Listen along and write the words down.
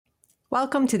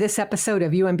Welcome to this episode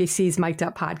of UMBC's Mic'd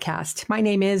Up podcast. My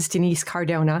name is Denise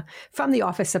Cardona from the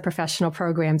Office of Professional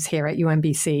Programs here at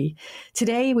UMBC.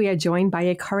 Today, we are joined by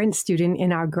a current student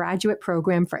in our graduate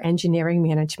program for engineering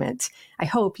management. I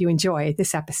hope you enjoy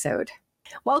this episode.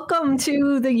 Welcome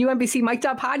to the UMBC Mic'd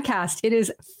Up podcast. It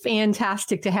is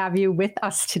fantastic to have you with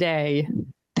us today.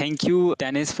 Thank you,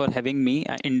 Dennis, for having me.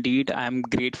 Indeed, I'm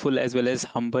grateful as well as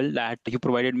humble that you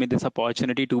provided me this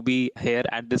opportunity to be here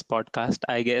at this podcast.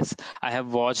 I guess I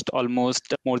have watched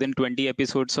almost more than 20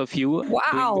 episodes of you doing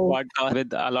the podcast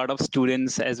with a lot of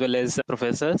students as well as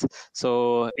professors.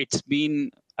 So it's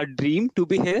been a dream to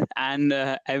be here, and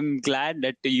I'm glad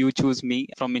that you choose me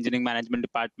from Engineering Management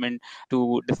Department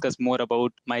to discuss more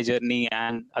about my journey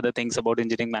and other things about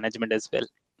engineering management as well.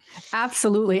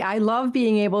 Absolutely. I love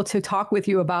being able to talk with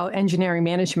you about engineering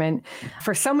management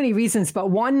for so many reasons, but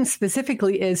one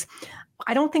specifically is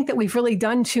I don't think that we've really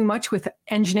done too much with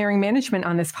engineering management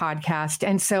on this podcast.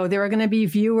 And so there are going to be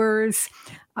viewers,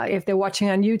 if they're watching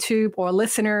on YouTube, or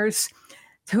listeners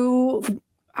who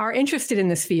are interested in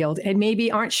this field and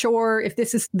maybe aren't sure if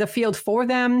this is the field for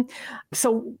them.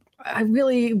 So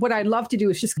what I'd love to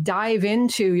do is just dive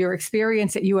into your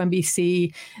experience at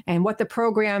UMBC and what the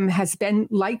program has been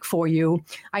like for you.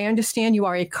 I understand you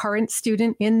are a current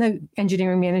student in the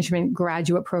engineering management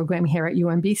graduate program here at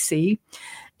UMBC.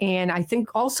 And I think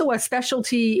also a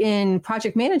specialty in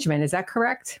project management. Is that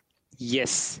correct?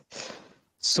 Yes.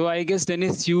 So I guess,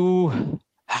 Dennis, you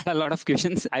had a lot of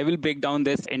questions. I will break down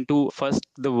this into first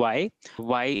the why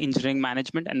engineering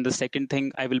management, and the second thing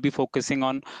I will be focusing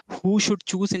on who should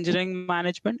choose engineering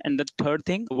management, and the third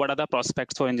thing, what are the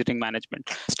prospects for engineering management.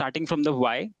 Starting from the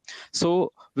why.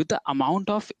 So with the amount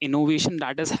of innovation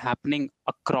that is happening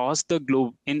across the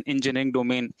globe in engineering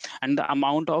domain and the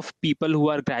amount of people who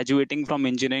are graduating from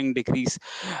engineering degrees,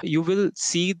 you will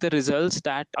see the results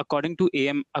that according to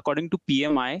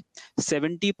PMI,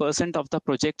 70% of the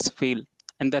projects fail.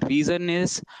 And the reason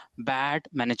is bad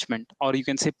management, or you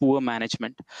can say poor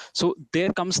management. So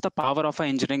there comes the power of an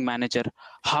engineering manager,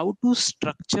 how to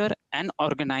structure and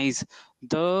organize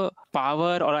the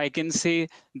power, or I can say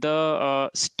the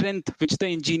strength which the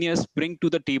engineers bring to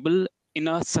the table in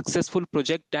a successful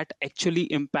project that actually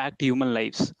impact human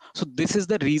lives. So this is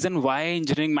the reason why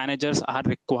engineering managers are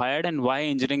required and why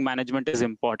engineering management is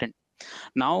important.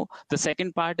 Now, the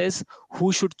second part is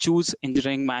who should choose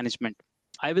engineering management.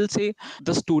 I will say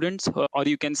the students, or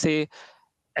you can say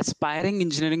aspiring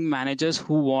engineering managers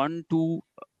who want to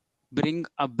bring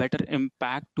a better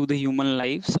impact to the human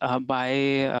lives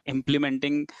by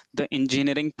implementing the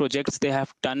engineering projects they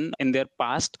have done in their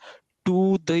past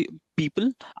to the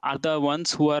people are the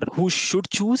ones who should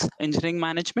choose engineering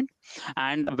management.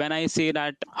 And when I say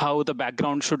that how the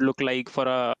background should look like for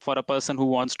a person who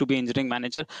wants to be engineering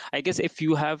manager, I guess if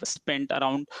you have spent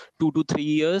around 2 to 3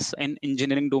 years in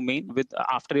engineering domain with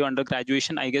after your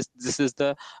undergraduation, I guess this is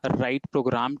the right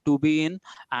program to be in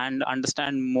and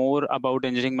understand more about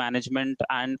engineering management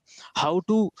and how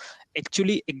to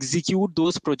actually execute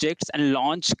those projects and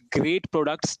launch great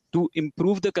products to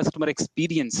improve the customer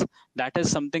experience. That is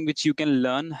something which you can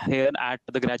learn here at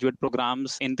the graduate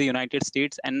programs in the United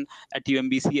States and at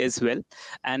UMBC as well.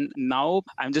 And now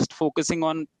I'm just focusing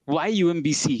on why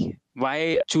UMBC,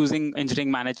 why choosing engineering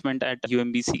management at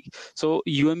UMBC. So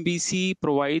UMBC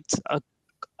provides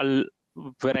a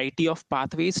variety of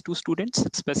pathways to students,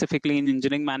 specifically in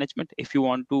engineering management. If you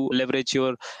want to leverage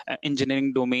your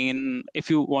engineering domain, if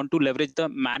you want to leverage the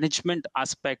management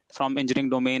aspect from engineering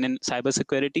domain in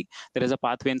cybersecurity, there is a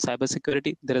pathway in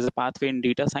cybersecurity. There is a pathway in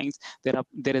data science.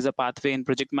 There is a pathway in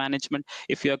project management.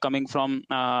 If you are coming from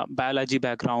biology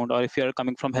background, or if you are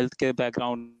coming from healthcare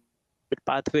background,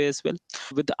 pathway as well.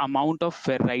 With the amount of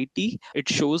variety, it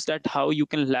shows that how you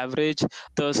can leverage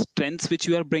the strengths which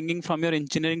you are bringing from your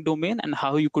engineering domain and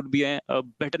how you could be a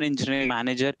better engineering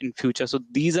manager in future. So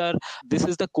this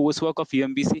is the coursework of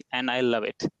UMBC, and I love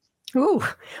it. Ooh,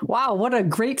 wow, what a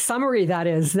great summary that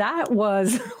is. That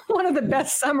was one of the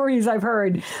best summaries I've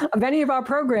heard of any of our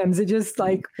programs. It just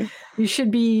like, you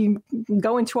should be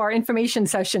going to our information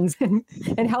sessions and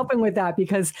helping with that,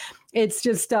 because it's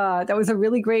just, that was a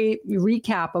really great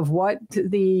recap of what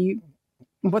the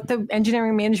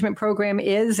engineering management program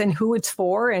is and who it's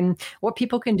for and what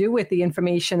people can do with the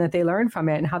information that they learn from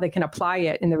it and how they can apply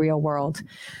it in the real world.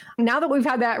 Now that we've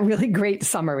had that really great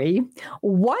summary,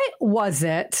 what was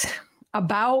it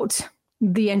about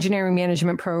the engineering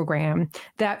management program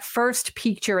that first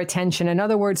piqued your attention? In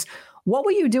other words, what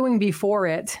were you doing before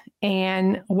it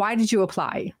and why did you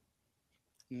apply?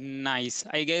 Nice.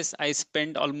 I guess I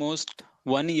spent almost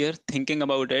 1 year thinking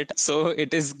about it. So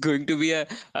it is going to be a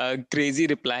crazy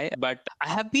reply. But I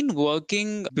have been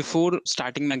working before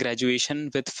starting my graduation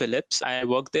with Philips. I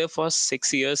worked there for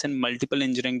 6 years in multiple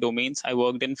engineering domains. I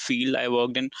worked in field, I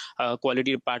worked in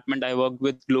quality department, I worked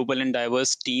with global and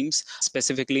diverse teams,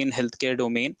 specifically in healthcare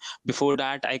domain. Before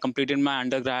that, I completed my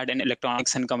undergrad in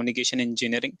electronics and communication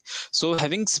engineering. So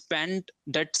having spent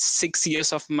that 6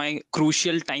 years of my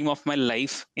crucial time of my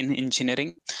life in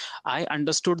engineering, I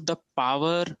understood the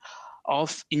power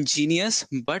of engineers,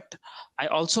 but I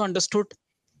also understood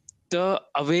the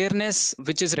awareness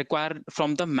which is required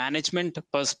from the management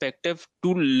perspective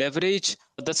to leverage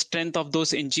the strength of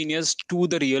those engineers to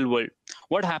the real world.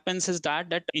 What happens is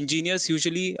that engineers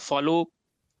usually follow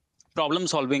problem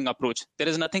solving approach. There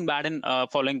is nothing bad in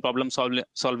following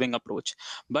solving approach,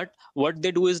 but what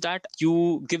they do is that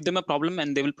you give them a problem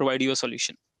and they will provide you a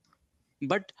solution.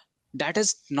 But that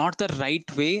is not the right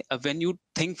way when you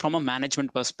think from a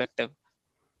management perspective.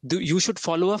 You should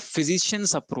follow a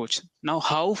physician's approach. Now,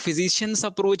 how physician's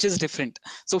approach is different.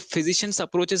 So physician's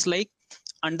approach is like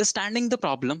understanding the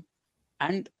problem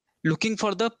and looking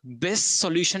for the best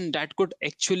solution that could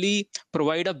actually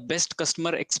provide a best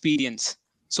customer experience.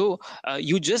 So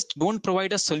you just don't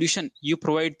provide a solution, you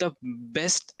provide the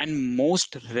best and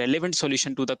most relevant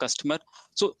solution to the customer.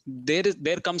 So there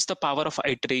comes the power of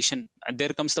iteration, there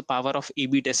comes the power of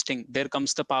A/B testing, there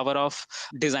comes the power of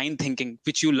design thinking,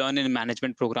 which you learn in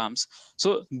management programs.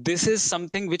 So this is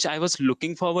something which I was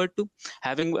looking forward to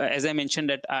having. As I mentioned,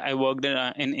 that I worked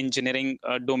in engineering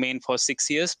domain for 6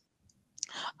 years.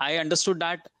 I understood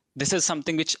that this is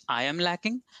something which I am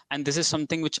lacking, and this is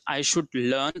something which I should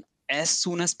learn as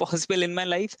soon as possible in my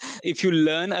life. If you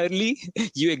learn early,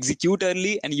 you execute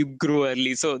early, and you grow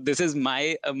early. So this is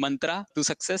my mantra to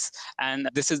success, and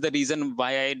this is the reason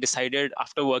why I decided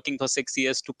after working for 6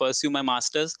 years to pursue my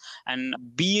masters and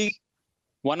be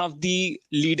one of the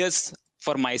leaders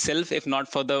for myself, if not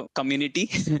for the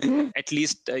community. At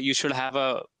least you should have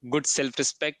a good self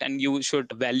respect and you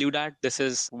should value that. This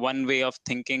is one way of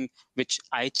thinking which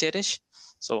I cherish.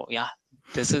 So yeah,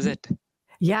 this is it.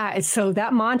 Yeah, so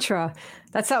that mantra,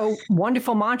 that's a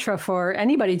wonderful mantra for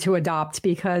anybody to adopt,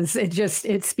 because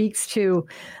it speaks to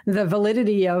the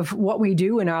validity of what we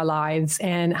do in our lives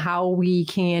and how we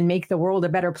can make the world a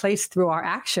better place through our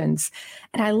actions.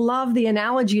 And I love the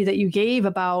analogy that you gave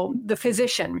about the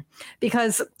physician,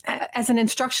 because as an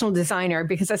instructional designer,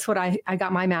 because that's what I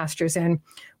got my master's in,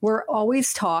 we're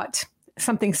always taught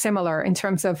something similar in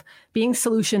terms of being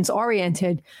solutions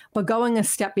oriented, but going a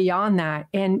step beyond that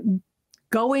and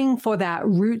going for that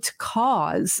root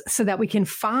cause so that we can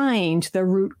find the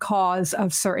root cause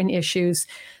of certain issues,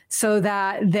 so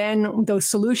that then those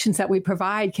solutions that we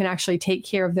provide can actually take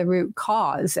care of the root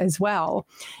cause as well.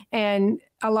 And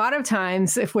a lot of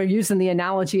times, if we're using the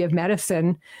analogy of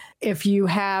medicine, if you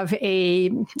have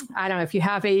a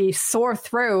sore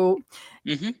throat,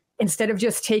 instead of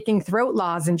just taking throat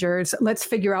lozenges, let's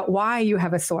figure out why you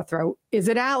have a sore throat. Is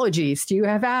it allergies? Do you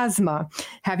have asthma?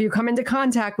 Have you come into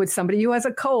contact with somebody who has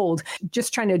a cold?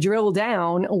 Just trying to drill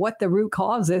down what the root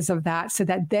cause is of that, so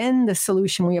that then the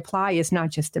solution we apply is not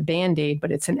just a Band-Aid,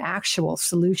 but it's an actual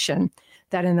solution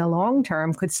that in the long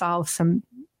term could solve some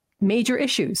major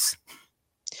issues.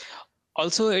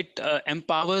 Also, it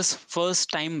empowers first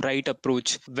time right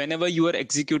approach. Whenever you are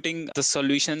executing the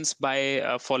solutions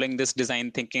by following this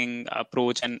design thinking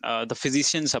approach and the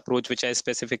physician's approach, which I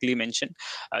specifically mentioned,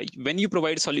 when you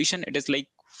provide solution, it is like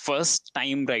first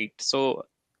time right. So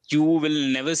you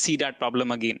will never see that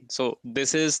problem again. So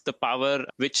this is the power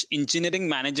which engineering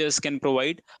managers can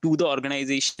provide to the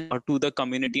organization or to the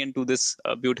community and to this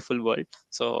beautiful world.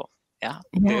 So yeah,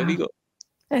 there we go.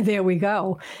 And there we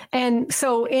go. And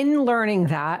so in learning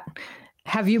that,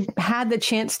 have you had the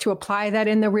chance to apply that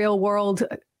in the real world?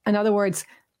 In other words,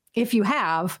 if you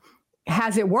have,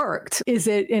 has it worked? Is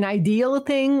it an ideal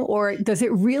thing, or does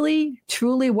it really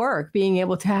truly work, being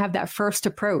able to have that first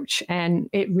approach? And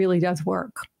it really does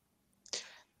work.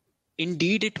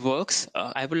 Indeed, it works.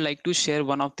 I would like to share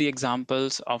one of the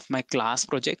examples of my class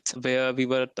projects where we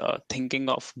were thinking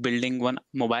of building one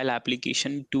mobile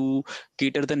application to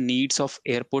cater the needs of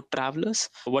airport travelers.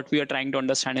 What we are trying to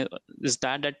understand is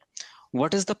that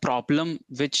what is the problem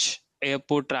which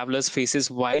airport travelers faces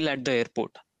while at the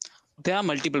airport? There are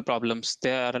multiple problems.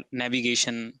 There are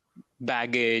navigation,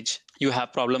 baggage, you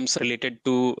have problems related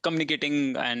to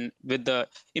communicating and with the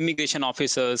immigration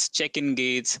officers, check-in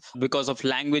gates because of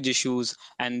language issues,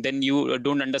 and then you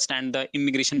don't understand the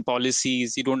immigration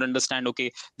policies. You don't understand,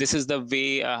 okay, this is the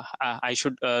way I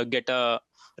should get a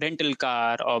rental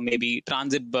car or maybe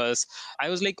transit bus. I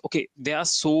was like, okay, there are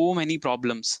so many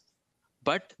problems.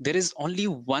 But there is only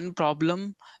one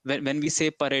problem when we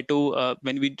say Pareto,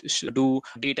 when we do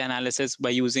data analysis by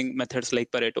using methods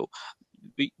like Pareto,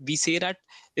 we say that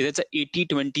it's a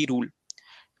 80-20 rule.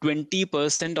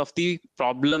 20% of the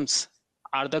problems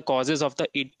are the causes of the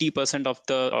 80% of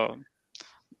the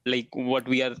like what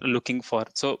we are looking for.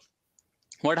 So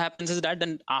what happens is that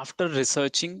then after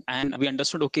researching and we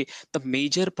understood, okay, the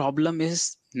major problem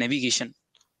is navigation.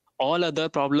 All other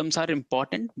problems are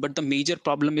important, but the major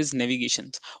problem is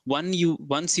navigation. Once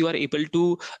you are able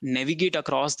to navigate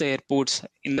across the airports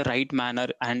in the right manner,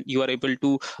 and you are able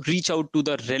to reach out to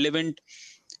the relevant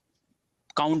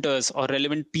counters or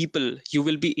relevant people, you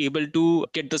will be able to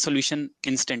get the solution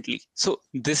instantly. So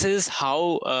this is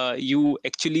how you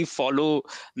actually follow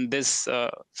this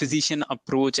physician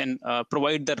approach and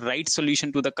provide the right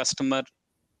solution to the customer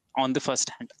on the first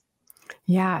hand.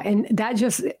 Yeah, and that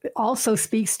just also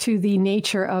speaks to the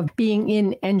nature of being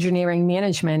in engineering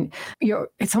management.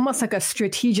 It's almost like a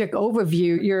strategic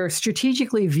overview. You're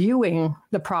strategically viewing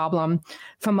the problem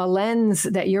from a lens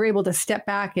that you're able to step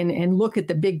back and look at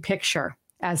the big picture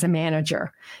as a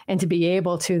manager, and to be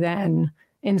able to then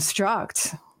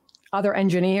instruct other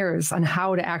engineers on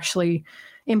how to actually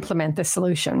implement the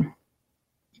solution.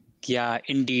 Yeah,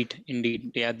 indeed.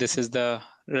 Yeah, this is the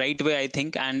right way, I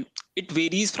think. And it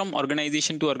varies from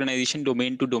organization to organization,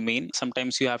 domain to domain.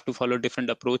 Sometimes you have to follow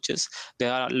different approaches.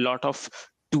 There are a lot of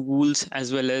tools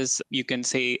as well as, you can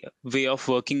say, way of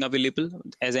working available,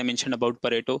 as I mentioned about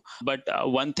Pareto. But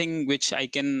one thing which I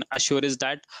can assure is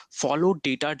that follow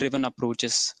data driven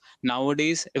approaches.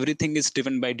 Nowadays everything is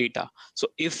driven by data. So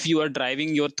if you are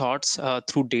driving your thoughts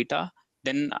through data,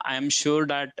 then I am sure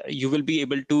that you will be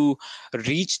able to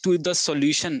reach to the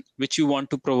solution which you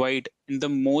want to provide in the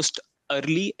most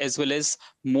early as well as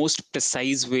most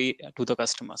precise way to the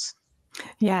customers.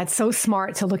 Yeah, it's so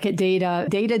smart to look at data.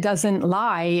 Data doesn't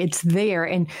lie, it's there.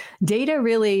 And data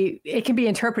really, it can be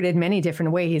interpreted many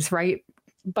different ways, right?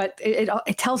 But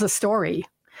it tells a story.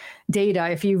 Data,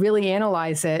 if you really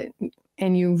analyze it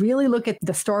and you really look at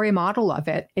the story model of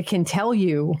it, it can tell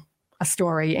you a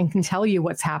story and can tell you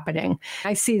what's happening.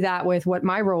 I see that with what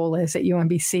my role is at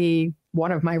UMBC.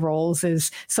 One of my roles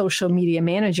is social media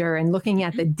manager, and looking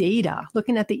at the data,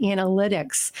 looking at the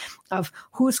analytics of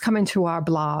who's coming to our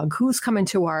blog, who's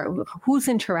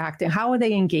interacting, how are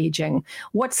they engaging,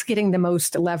 what's getting the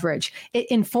most leverage.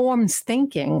 It informs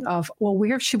thinking of, well,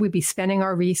 where should we be spending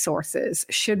our resources?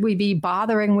 Should we be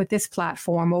bothering with this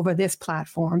platform over this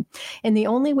platform? And the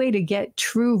only way to get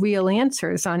true, real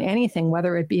answers on anything,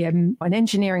 whether it be an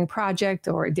engineering project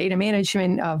or a data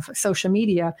management of social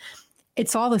media,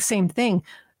 it's all the same thing.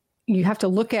 You have to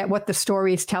look at what the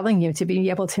story is telling you to be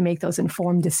able to make those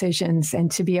informed decisions and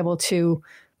to be able to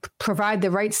provide the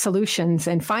right solutions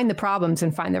and find the problems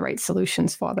and find the right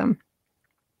solutions for them.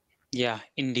 Yeah,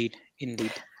 indeed.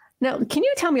 Now, can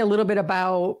you tell me a little bit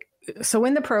about, so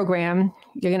in the program,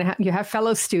 you have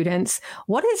fellow students.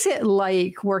 What is it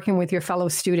like working with your fellow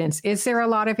students? Is there a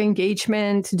lot of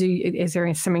engagement? Is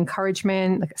there some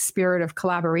encouragement, like a spirit of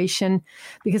collaboration?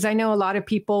 Because I know a lot of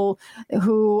people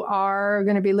who are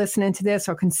going to be listening to this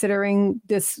or considering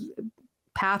this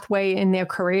pathway in their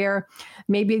career,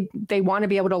 maybe they want to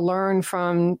be able to learn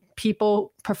from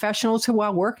professionals who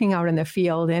are working out in the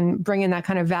field and bringing that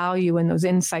kind of value and those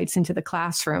insights into the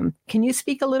classroom. Can you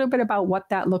speak a little bit about what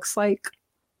that looks like?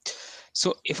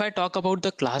 So if I talk about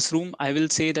the classroom, I will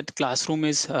say that classroom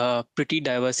is pretty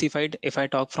diversified. If I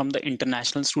talk from the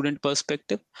international student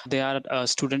perspective, there are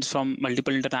students from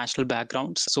multiple international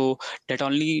backgrounds. So that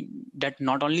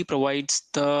not only provides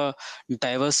the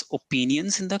diverse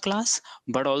opinions in the class,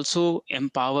 but also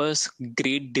empowers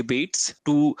great debates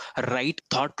to right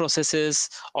thought processes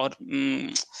or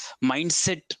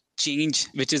mindset change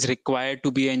which is required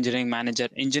to be an engineering manager.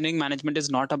 Engineering management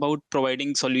is not about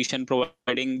providing solution,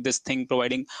 providing this thing,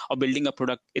 providing or building a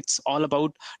product. It's all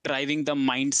about driving the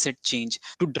mindset change.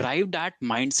 To drive that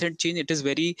mindset change, it is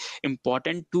very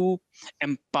important to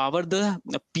empower the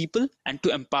people, and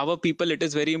to empower people, it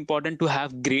is very important to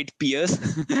have great peers.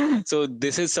 So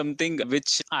this is something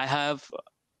which I have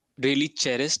really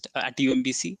cherished at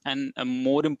UMBC. And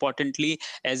more importantly,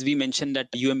 as we mentioned,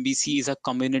 that UMBC is a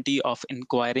community of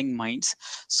inquiring minds.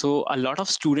 So a lot of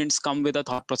students come with a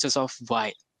thought process of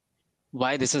why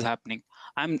this is happening.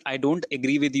 I don't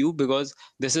agree with you, because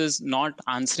this is not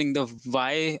answering the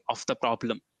why of the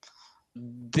problem.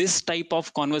 this type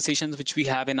of conversations which we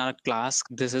have in our class,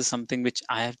 this is something which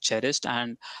I have cherished,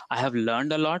 and I have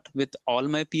learned a lot with all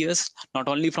my peers, not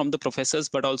only from the professors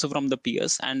but also from the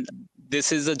peers. And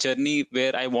this is a journey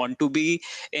where I want to be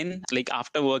in, like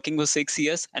after working for 6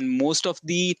 years. And most of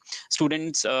the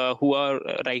students who are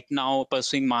right now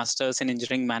pursuing masters in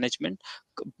engineering management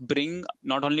bring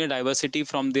not only a diversity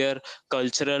from their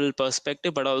cultural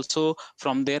perspective but also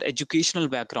from their educational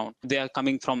background. They are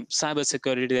coming from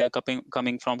cybersecurity, they are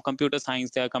coming from computer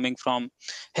science, they are coming from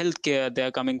healthcare, they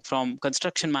are coming from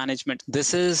construction management.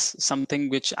 This is something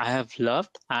which I have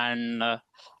loved, and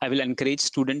I will encourage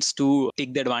students to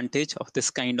take the advantage of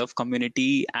this kind of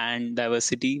community and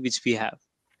diversity which we have.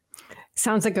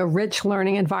 Sounds like a rich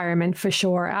learning environment for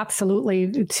sure.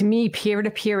 Absolutely. To me,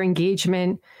 peer-to-peer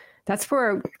engagement, that's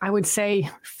where I would say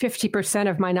 50%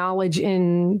 of my knowledge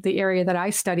in the area that I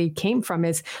studied came from,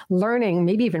 is learning,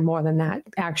 maybe even more than that,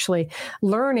 actually,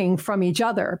 learning from each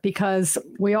other, because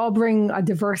we all bring a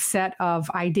diverse set of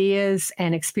ideas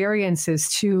and experiences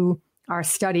to our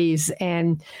studies.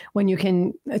 And when you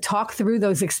can talk through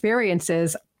those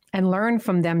experiences and learn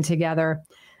from them together,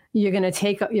 you're going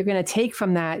to take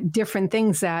from that different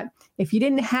things that if you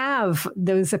didn't have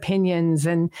those opinions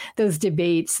and those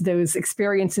debates, those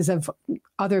experiences of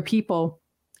other people,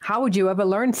 how would you ever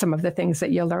learn some of the things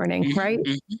that you're learning, right?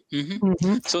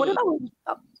 So what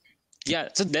about? Yeah,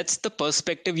 so that's the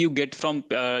perspective you get from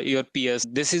your peers.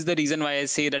 This is the reason why I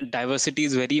say that diversity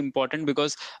is very important,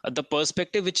 because the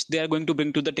perspective which they are going to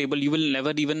bring to the table, you will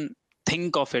never even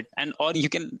think of it, and or you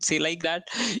can say like that,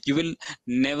 you will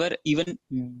never even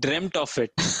dreamt of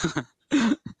it.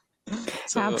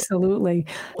 Absolutely.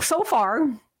 So far,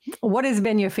 what has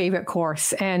been your favorite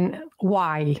course and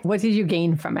why? What did you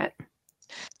gain from it?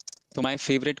 So my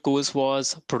favorite course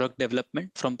was product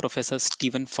development from Professor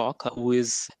Stephen Falk, who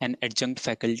is an adjunct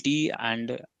faculty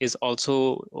and is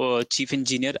also a chief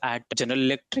engineer at General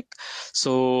Electric.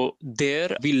 So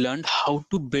there we learned how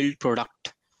to build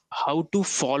product, how to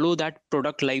follow that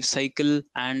product life cycle,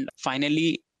 and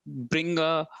finally bring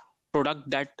a product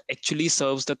that actually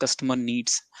serves the customer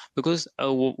needs. Because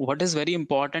what is very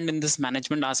important in this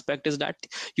management aspect is that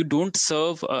you don't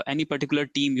serve any particular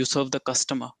team, you serve the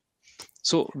customer.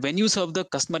 So when you serve the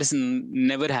customer, is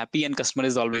never happy and customer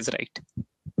is always right.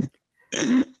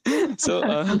 So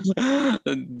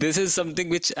this is something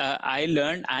which I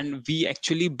learned, and we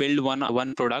actually build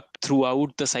one product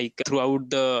throughout the cycle, throughout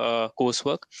the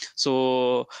coursework.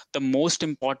 So the most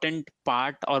important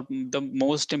part, or the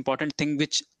most important thing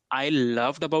which I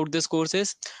loved about this course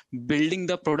is building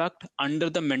the product under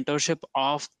the mentorship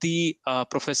of the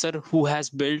professor who has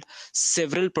built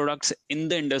several products in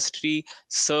the industry,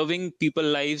 serving people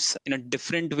lives in a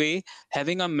different way.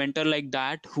 Having a mentor like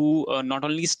that who not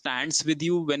only stands with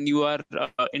you when you are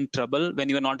in trouble, when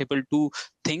you are not able to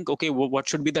think, okay, what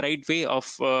should be the right way of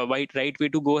right way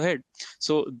to go ahead.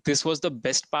 So this was the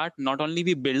best part. Not only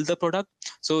we build the product,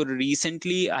 so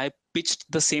recently I pitched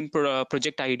the same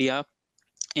project idea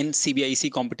in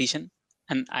CBIC competition,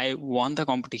 and I won the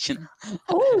competition.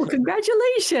 Oh,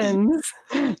 congratulations.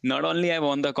 Not only I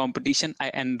won the competition,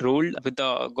 I enrolled with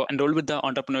the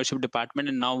entrepreneurship department,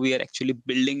 and now we are actually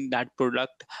building that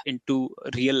product into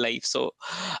real life. So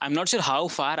I'm not sure how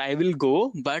far I will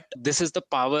go, but this is the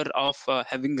power of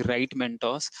having right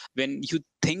mentors. When you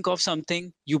think of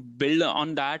something, you build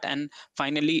on that, and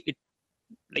finally it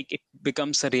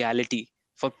becomes a reality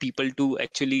for people to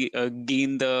actually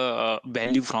gain the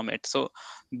value from it. So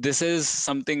this is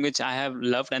something which I have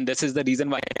loved, and this is the reason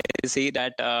why I say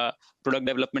that product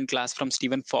development class from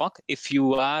Stephen Falk, if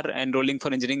you are enrolling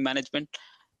for engineering management,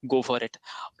 go for it.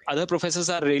 Other professors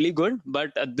are really good,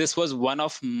 but this was one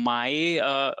of my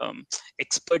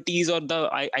expertise, or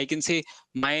I can say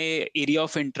my area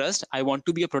of interest. I want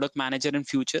to be a product manager in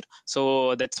future,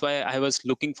 so that's why I was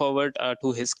looking forward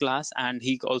to his class. And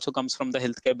he also comes from the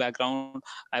healthcare background.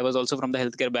 I was also from the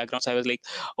healthcare background, so I was like,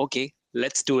 okay,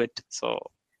 let's do it. So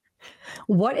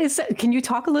can you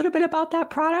talk a little bit about that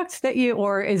product that you,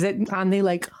 or is it on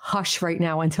the hush right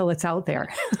now until it's out there?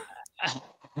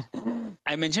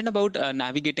 I mentioned about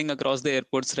navigating across the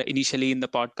airports initially in the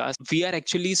podcast. We are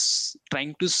actually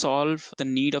trying to solve the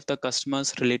need of the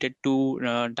customers related to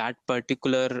that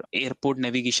particular airport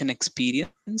navigation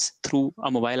experience through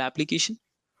a mobile application.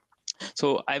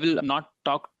 So I will not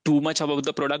talk too much about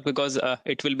the product, because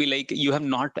it will be like you have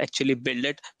not actually built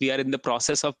it. We are in the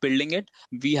process of building it.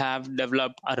 We have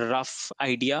developed a rough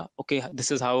idea. Okay,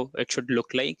 this is how it should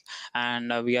look like,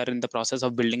 and we are in the process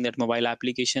of building that mobile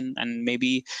application. And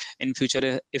maybe in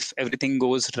future, if everything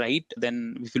goes right,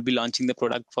 then we will be launching the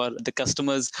product for the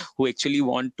customers who actually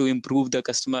want to improve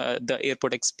the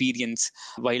airport experience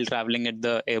while traveling at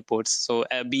the airports. So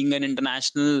being an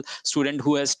international student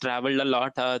who has traveled a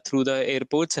lot through the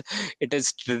airports, it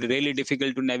is really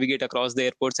difficult to navigate across the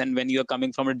airports. And when you are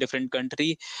coming from a different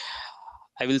country,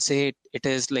 I will say it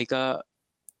is like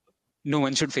no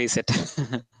one should face it.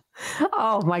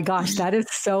 Oh my gosh, that is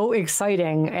so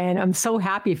exciting. And I'm so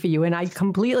happy for you. And I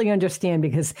completely understand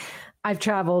because I've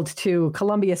traveled to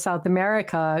Colombia, South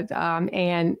America,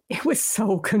 and it was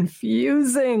so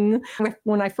confusing.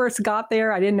 When I first got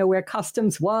there, I didn't know where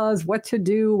customs was, what to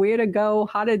do, where to go,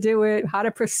 how to do it, how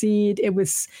to proceed. It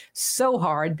was so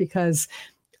hard because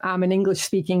I'm an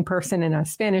English-speaking person in a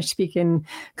Spanish-speaking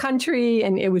country,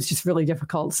 and it was just really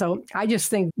difficult. So I just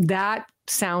think that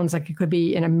sounds like it could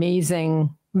be an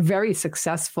amazing, very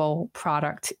successful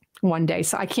product one day.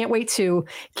 So I can't wait to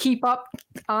keep up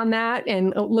on that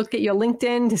and look at your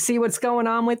LinkedIn to see what's going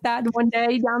on with that one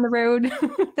day down the road.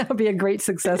 That would be a great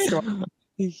success story.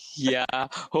 Yeah,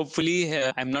 hopefully.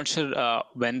 I'm not sure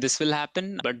when this will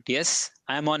happen, but yes,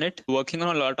 I'm on it, working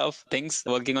on a lot of things,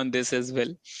 working on this as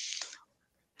well.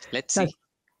 Let's see.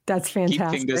 That's fantastic.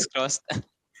 Keep fingers crossed.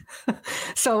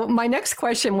 So my next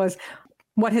question was,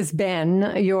 what has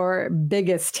been your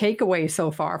biggest takeaway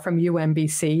so far from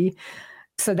UMBC?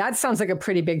 So that sounds like a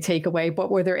pretty big takeaway,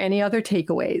 but were there any other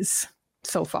takeaways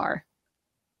so far?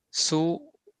 So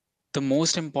the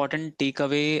most important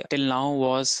takeaway till now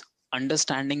was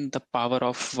understanding the power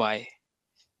of why.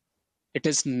 It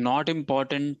is not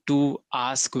important to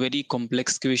ask very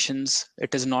complex questions.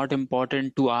 It is not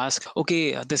important to ask,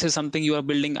 okay, this is something you are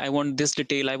building. I want this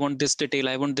detail. I want this detail.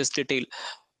 I want this detail.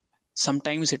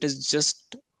 Sometimes it is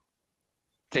just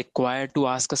required to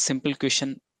ask a simple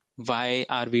question. Why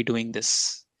are we doing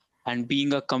this? And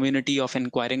being a community of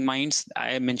inquiring minds,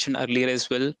 I mentioned earlier as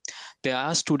well, there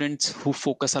are students who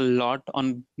focus a lot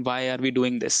on why are we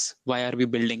doing this? Why are we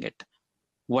building it?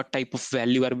 What type of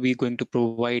value are we going to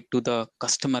provide to the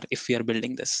customer if we are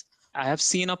building this? I have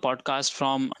seen a podcast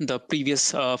from the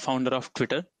previous founder of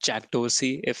Twitter, Jack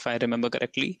Dorsey, if I remember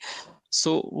correctly.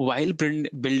 So while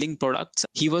building products,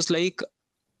 he was like,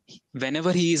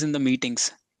 whenever he is in the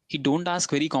meetings, he don't ask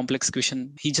very complex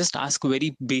questions. He just asks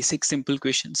very basic, simple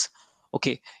questions.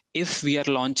 Okay, if we are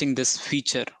launching this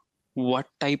feature, what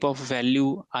type of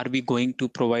value are we going to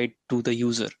provide to the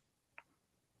user?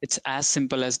 It's as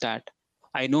simple as that.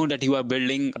 I know that you are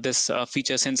building this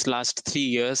feature since last 3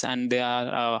 years, and there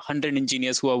are 100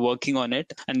 engineers who are working on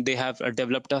it, and they have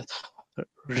developed a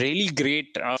really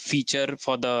great feature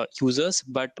for the users.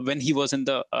 But when he was in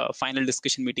the final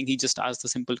discussion meeting, he just asked the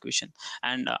simple question.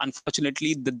 And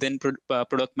unfortunately, the then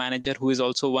product manager, who is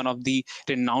also one of the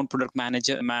renowned product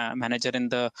manager in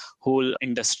the whole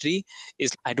industry,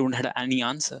 is, I don't have any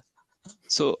answer.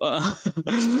 So,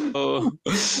 so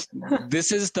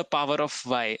this is the power of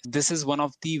why. This is one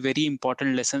of the very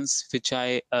important lessons which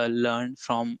I learned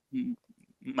from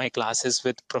my classes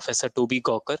with Professor Toby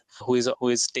Gawker, who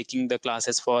is taking the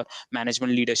classes for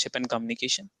management, leadership, and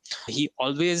communication. He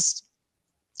always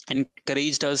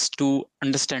encouraged us to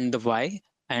understand the why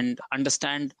and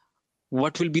understand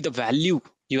what will be the value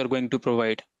you are going to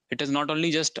provide. It is not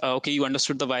only just, okay, you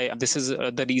understood the why, this is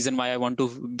the reason why I want to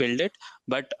build it.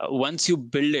 But once you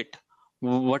build it,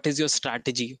 what is your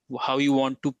strategy? How you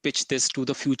want to pitch this to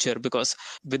the future? Because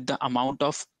with the amount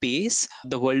of pace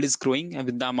the world is growing, and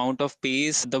with the amount of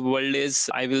pace the world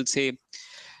is, I will say,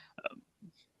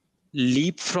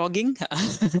 leapfrogging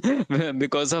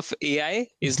because of AI,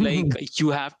 is like you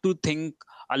have to think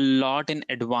a lot in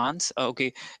advance.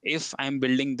 Okay, if I'm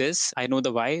building this, I know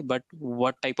the why, but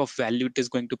what type of value it is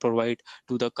going to provide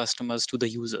to the customers, to the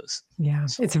users. Yeah,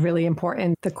 so it's really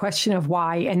important, the question of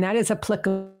why, and that is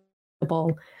applicable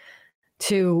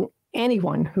to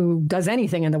anyone who does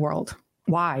anything in the world.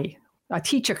 Why? A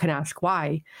teacher can ask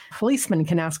why. A policeman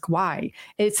can ask why.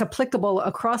 It's applicable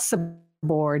across the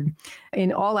board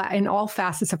in all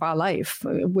facets of our life,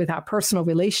 with our personal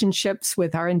relationships,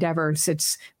 with our endeavors.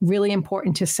 It's really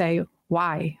important to say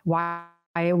why. Why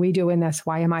are we doing this?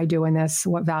 Why am I doing this?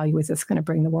 What value is this going to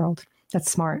bring the world?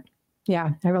 That's smart.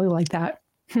 Yeah, I really like that.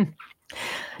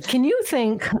 Can you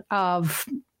think of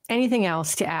anything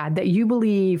else to add that you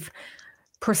believe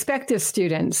prospective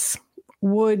students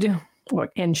would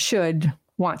and should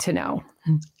want to know?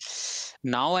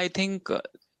 Now, I think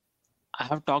I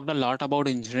have talked a lot about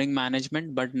engineering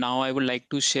management, but now I would like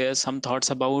to share some thoughts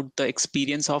about the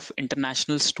experience of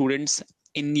international students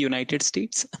in the United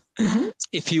States. Mm-hmm.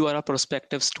 If you are a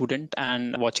prospective student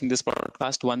and watching this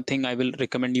podcast, one thing I will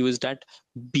recommend you is that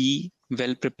be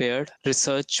well prepared,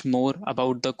 research more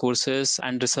about the courses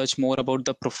and research more about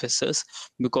the professors,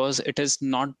 because it is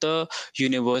not the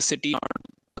university or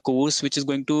the course which is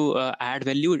going to add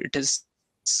value. It is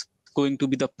going to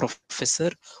be the professor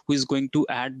who is going to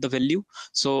add the value.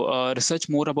 So research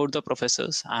more about the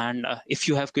professors, and if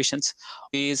you have questions,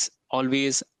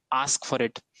 always ask for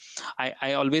it.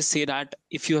 I always say that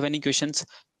if you have any questions,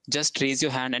 just raise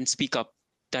your hand and speak up.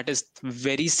 That is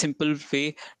very simple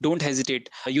way. Don't hesitate.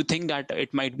 You think that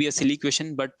it might be a silly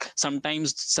question, but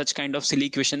sometimes such kind of silly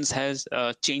questions has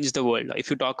changed the world. If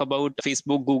you talk about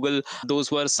Facebook, Google,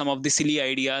 those were some of the silly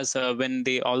ideas when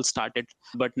they all started,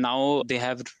 but now they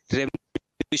have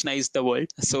revolutionized the world.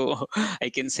 So I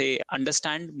can say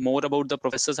understand more about the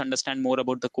professors, understand more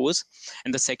about the course.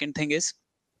 And the second thing is,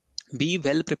 be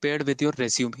well prepared with your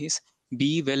resumes,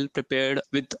 be well prepared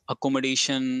with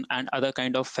accommodation and other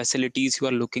kind of facilities you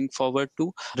are looking forward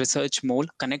to. Research more,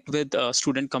 connect with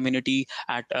student community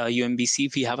at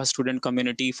UMBC. We have a student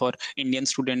community for Indian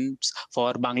students,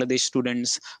 for Bangladesh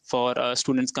students, for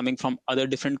students coming from other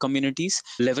different communities.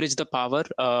 Leverage the power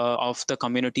of the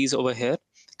communities over here.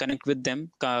 Connect with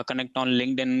them, connect on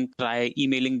LinkedIn, try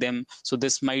emailing them. So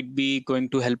this might be going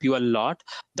to help you a lot.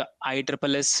 The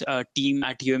ISSS team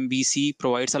at UMBC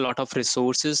provides a lot of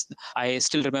resources. I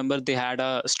still remember they had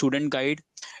a student guide.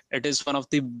 It is one of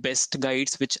the best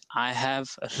guides which I have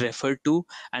referred to,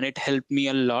 and it helped me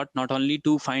a lot, not only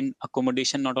to find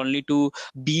accommodation, not only to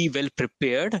be well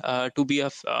prepared to be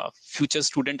a future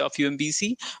student of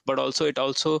UMBC, but also it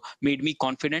also made me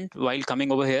confident while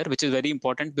coming over here, which is very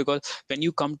important, because when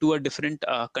you come to a different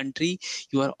country,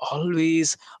 you are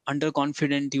always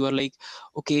underconfident. You are like,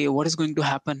 okay, what is going to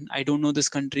happen? I don't know this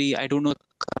country. I don't know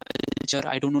culture.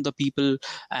 I don't know the people.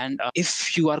 And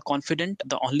if you are confident,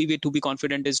 the only way to be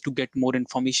confident is to get more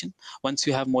information. Once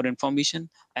you have more information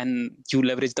and you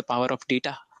leverage the power of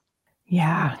data.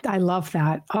 Yeah, I love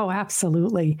that. Oh,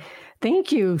 absolutely.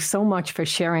 Thank you so much for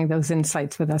sharing those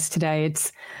insights with us today.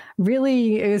 It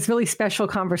was really special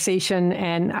conversation,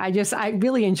 and I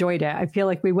really enjoyed it. I feel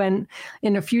like we went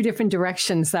in a few different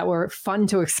directions that were fun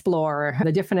to explore,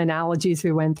 the different analogies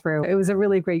we went through. It was a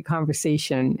really great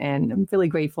conversation, and I'm really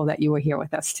grateful that you were here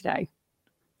with us today.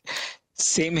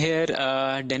 Same here,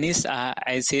 Dennis.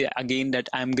 I say again that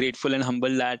I'm grateful and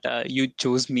humble that you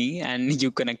chose me and you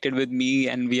connected with me,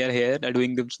 and we are here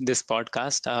doing this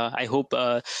podcast. I hope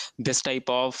this type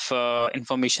of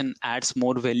information adds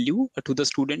more value to the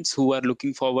students who are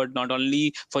looking forward not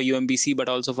only for UMBC but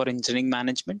also for engineering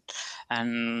management.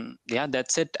 And yeah,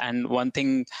 that's it. And one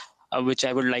thing which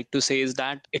I would like to say is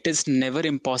that it is never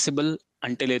impossible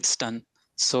until it's done.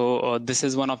 So this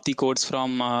is one of the quotes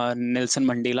from Nelson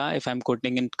Mandela, if I'm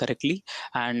quoting it correctly.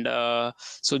 And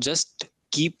so just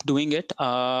keep doing it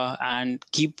and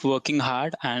keep working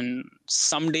hard, and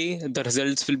someday the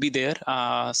results will be there.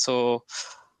 So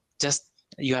just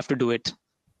you have to do it.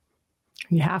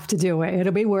 You have to do it.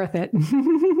 It'll be worth it.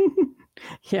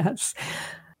 Yes.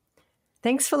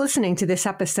 Thanks for listening to this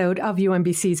episode of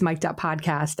UMBC's Mic'd Up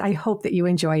podcast. I hope that you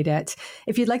enjoyed it.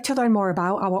 If you'd like to learn more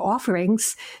about our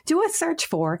offerings, do a search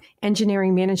for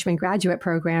Engineering Management Graduate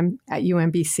Program at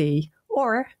UMBC,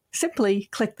 or simply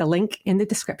click the link in the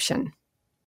description.